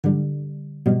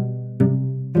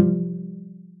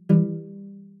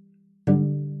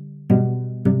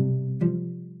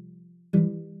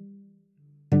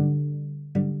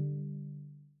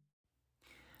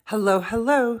Hello,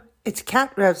 hello. It's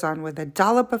Kat Revzon with a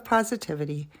dollop of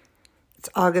positivity. It's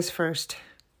August 1st.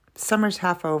 Summer's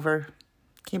half over.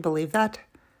 Can you believe that?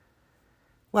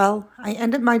 Well, I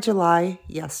ended my July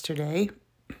yesterday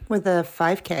with a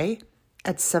 5K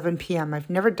at 7 p.m. I've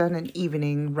never done an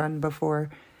evening run before.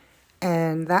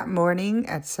 And that morning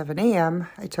at 7 a.m.,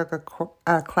 I took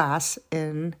a class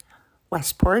in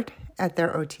Westport at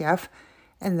their OTF.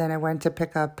 And then I went to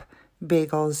pick up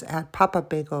bagels at Pop-Up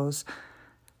Bagels.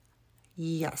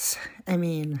 Yes,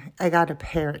 I got to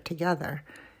pair it together.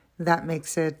 That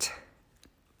makes it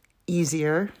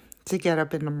easier to get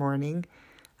up in the morning.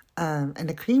 And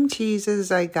the cream cheeses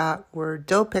I got were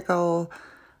dill pickle.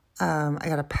 I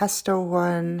got a pesto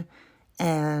one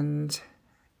and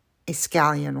a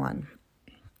scallion one.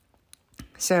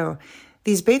 So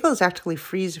these bagels actually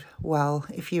freeze well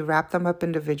if you wrap them up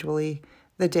individually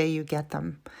the day you get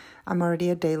them. I'm already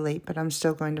a day late, but I'm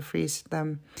still going to freeze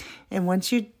them. And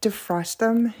once you defrost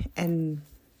them and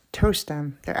toast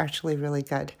them, they're actually really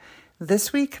good.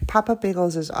 This week, Pop-Up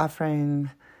Bagels is offering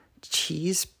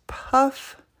cheese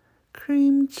puff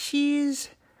cream cheese.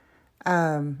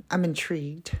 I'm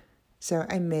intrigued, so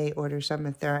I may order some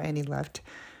if there are any left.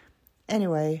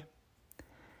 Anyway,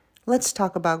 let's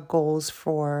talk about goals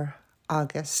for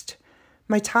August.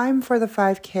 My time for the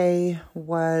 5K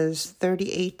was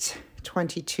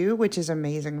 38:22, which is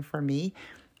amazing for me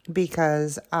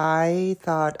because I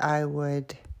thought I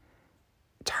would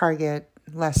target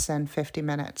less than 50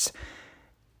 minutes.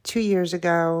 2 years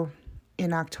ago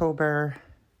in October,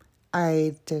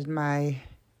 I did my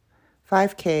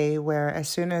 5K where as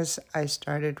soon as I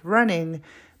started running,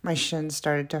 my shins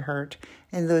started to hurt.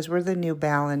 And those were the New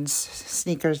Balance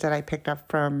sneakers that I picked up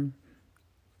from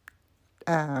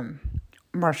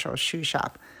Marshall's shoe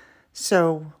shop.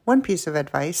 So one piece of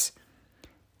advice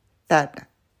that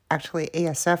actually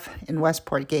ASF in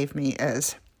Westport gave me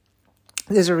is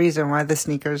there's a reason why the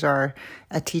sneakers are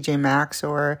at TJ Maxx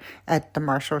or at the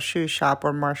Marshall shoe shop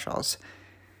or Marshall's.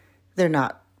 They're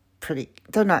not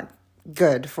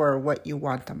good for what you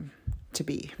want them to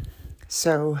be.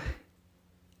 So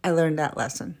I learned that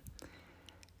lesson.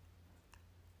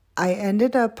 I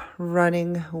ended up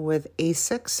running with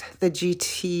ASICS, the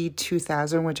GT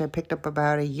 2000, which I picked up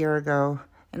about a year ago.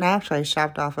 And I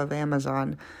shopped off of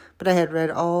Amazon, but I had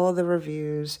read all the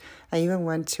reviews. I even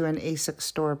went to an ASICS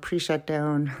store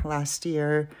pre-shutdown last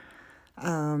year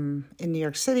in New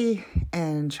York City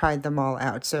and tried them all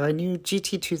out. So I knew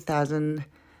GT 2000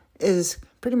 is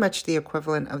pretty much the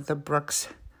equivalent of the Brooks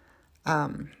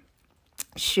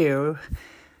shoe.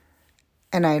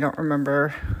 And I don't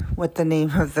remember what the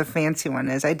name of the fancy one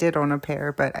is. I did own a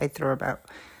pair, but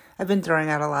I've been throwing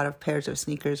out a lot of pairs of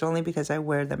sneakers only because I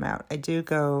wear them out. I do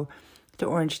go to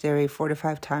Orange Theory 4 to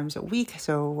 5 times a week,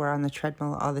 so we're on the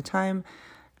treadmill all the time.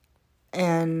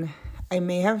 And I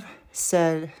may have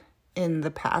said in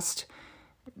the past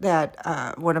that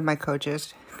one of my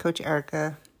coaches, Coach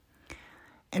Erica,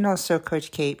 and also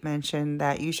Coach Kate mentioned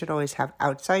that you should always have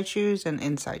outside shoes and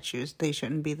inside shoes. They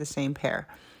shouldn't be the same pair.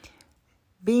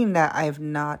 Being that I have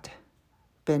not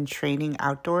been training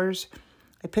outdoors,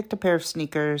 I picked a pair of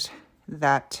sneakers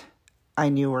that I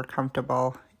knew were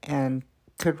comfortable and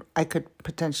I could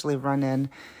potentially run in.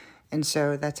 And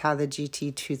so that's how the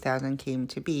GT 2000 came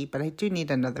to be. But I do need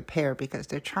another pair because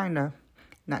they're starting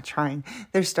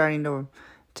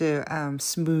to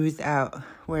smooth out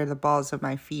where the balls of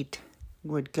my feet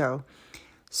would go.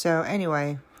 So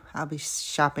anyway, I'll be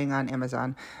shopping on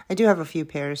Amazon. I do have a few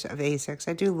pairs of ASICS.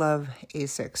 I do love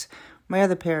ASICS. My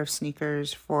other pair of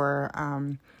sneakers for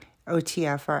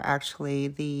OTF are actually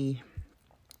the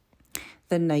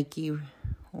Nike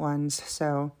ones.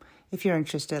 So if you're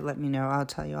interested, let me know. I'll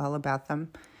tell you all about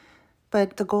them.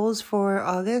 But the goals for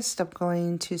August, I'm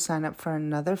going to sign up for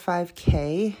another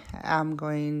 5K. I'm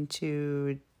going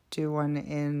to do one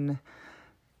in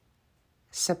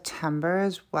September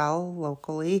as well,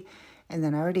 locally. And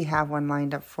then I already have one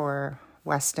lined up for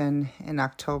Weston in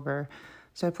October.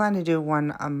 So I plan to do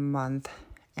one a month.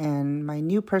 And my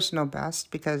new personal best,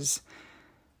 because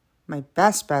my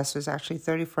best was actually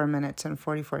 34 minutes and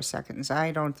 44 seconds.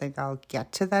 I don't think I'll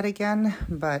get to that again,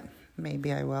 but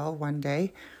maybe I will one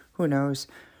day. Who knows?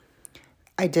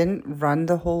 I didn't run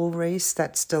the whole race.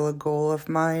 That's still a goal of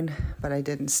mine, but I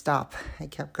didn't stop. I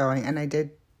kept going. And I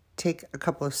did take a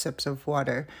couple of sips of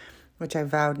water, which I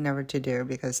vowed never to do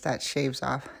because that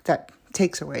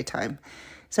takes away time.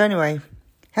 So anyway,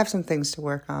 have some things to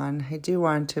work on. I do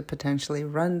want to potentially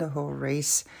run the whole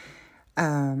race,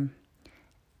 and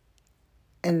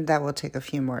that will take a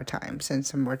few more times and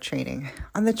some more training.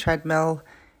 On the treadmill,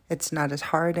 it's not as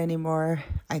hard anymore.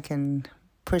 I can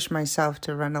push myself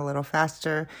to run a little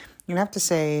faster. And I have to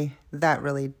say that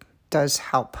really does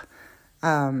help.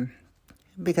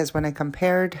 Because when I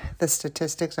compared the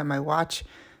statistics on my watch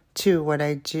to what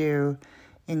I do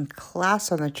in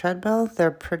class on the treadmill, they're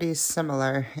pretty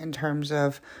similar in terms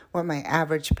of what my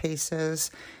average pace is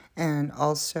and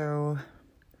also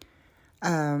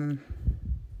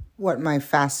what my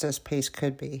fastest pace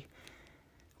could be,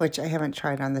 which I haven't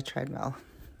tried on the treadmill.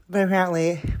 But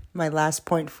apparently my last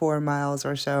 0.4 miles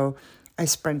or so, I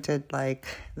sprinted like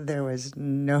there was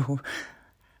no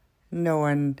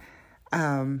one,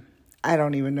 I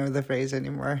don't even know the phrase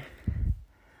anymore.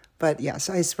 But yes,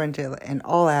 I sprinted and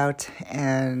all out,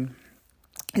 and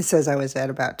it says I was at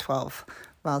about 12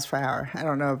 miles per hour. I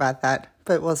don't know about that,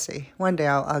 but we'll see. One day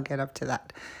I'll get up to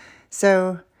that.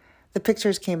 So the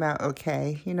pictures came out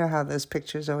okay. You know how those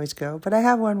pictures always go. But I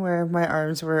have one where my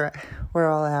arms were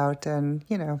all out, and,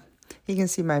 you can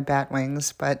see my bat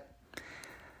wings. But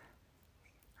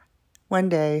one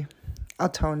day I'll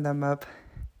tone them up.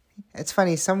 It's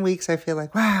funny, some weeks I feel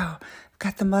like, wow, I've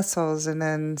got the muscles, and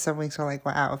then some weeks are like,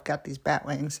 wow, I've got these bat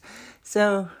wings.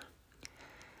 So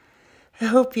I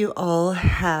hope you all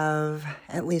have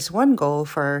at least one goal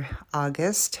for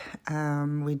August.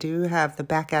 We do have the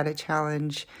Back At It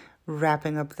Challenge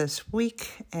wrapping up this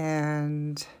week,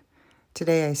 and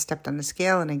today I stepped on the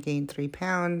scale and I gained 3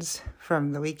 pounds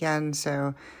from the weekend,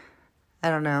 so I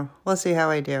don't know. We'll see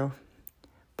how I do.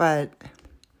 But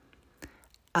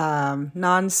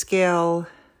non-scale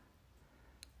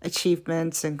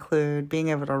achievements include being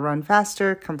able to run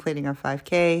faster, completing a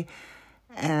 5K,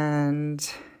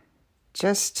 and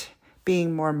just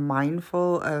being more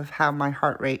mindful of how my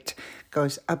heart rate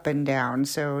goes up and down.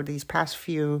 So these past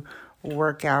few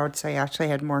workouts, I actually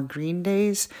had more green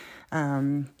days.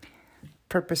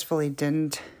 Purposefully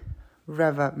didn't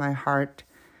rev up my heart.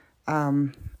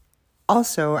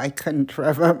 Also, I couldn't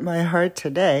rev up my heart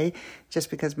today just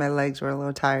because my legs were a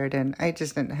little tired and I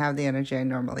just didn't have the energy I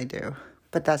normally do.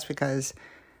 But that's because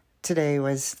today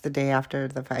was the day after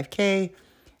the 5K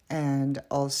and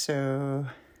also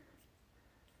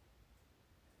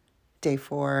day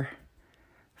 4.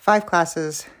 4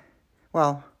 classes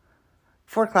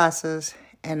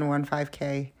and 1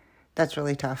 5K. That's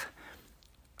really tough.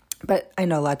 But I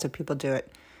know lots of people do it.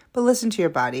 But listen to your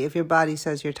body. If your body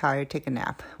says you're tired, take a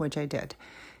nap, which I did.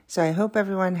 So I hope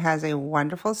everyone has a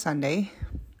wonderful Sunday.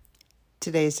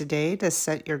 Today's the day to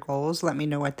set your goals. Let me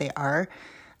know what they are.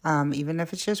 Even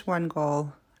if it's just one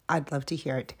goal, I'd love to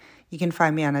hear it. You can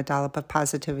find me on A Dollop of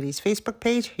Positivity's Facebook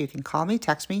page. You can call me,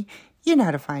 text me. You know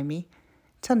how to find me.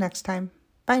 Till next time.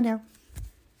 Bye now.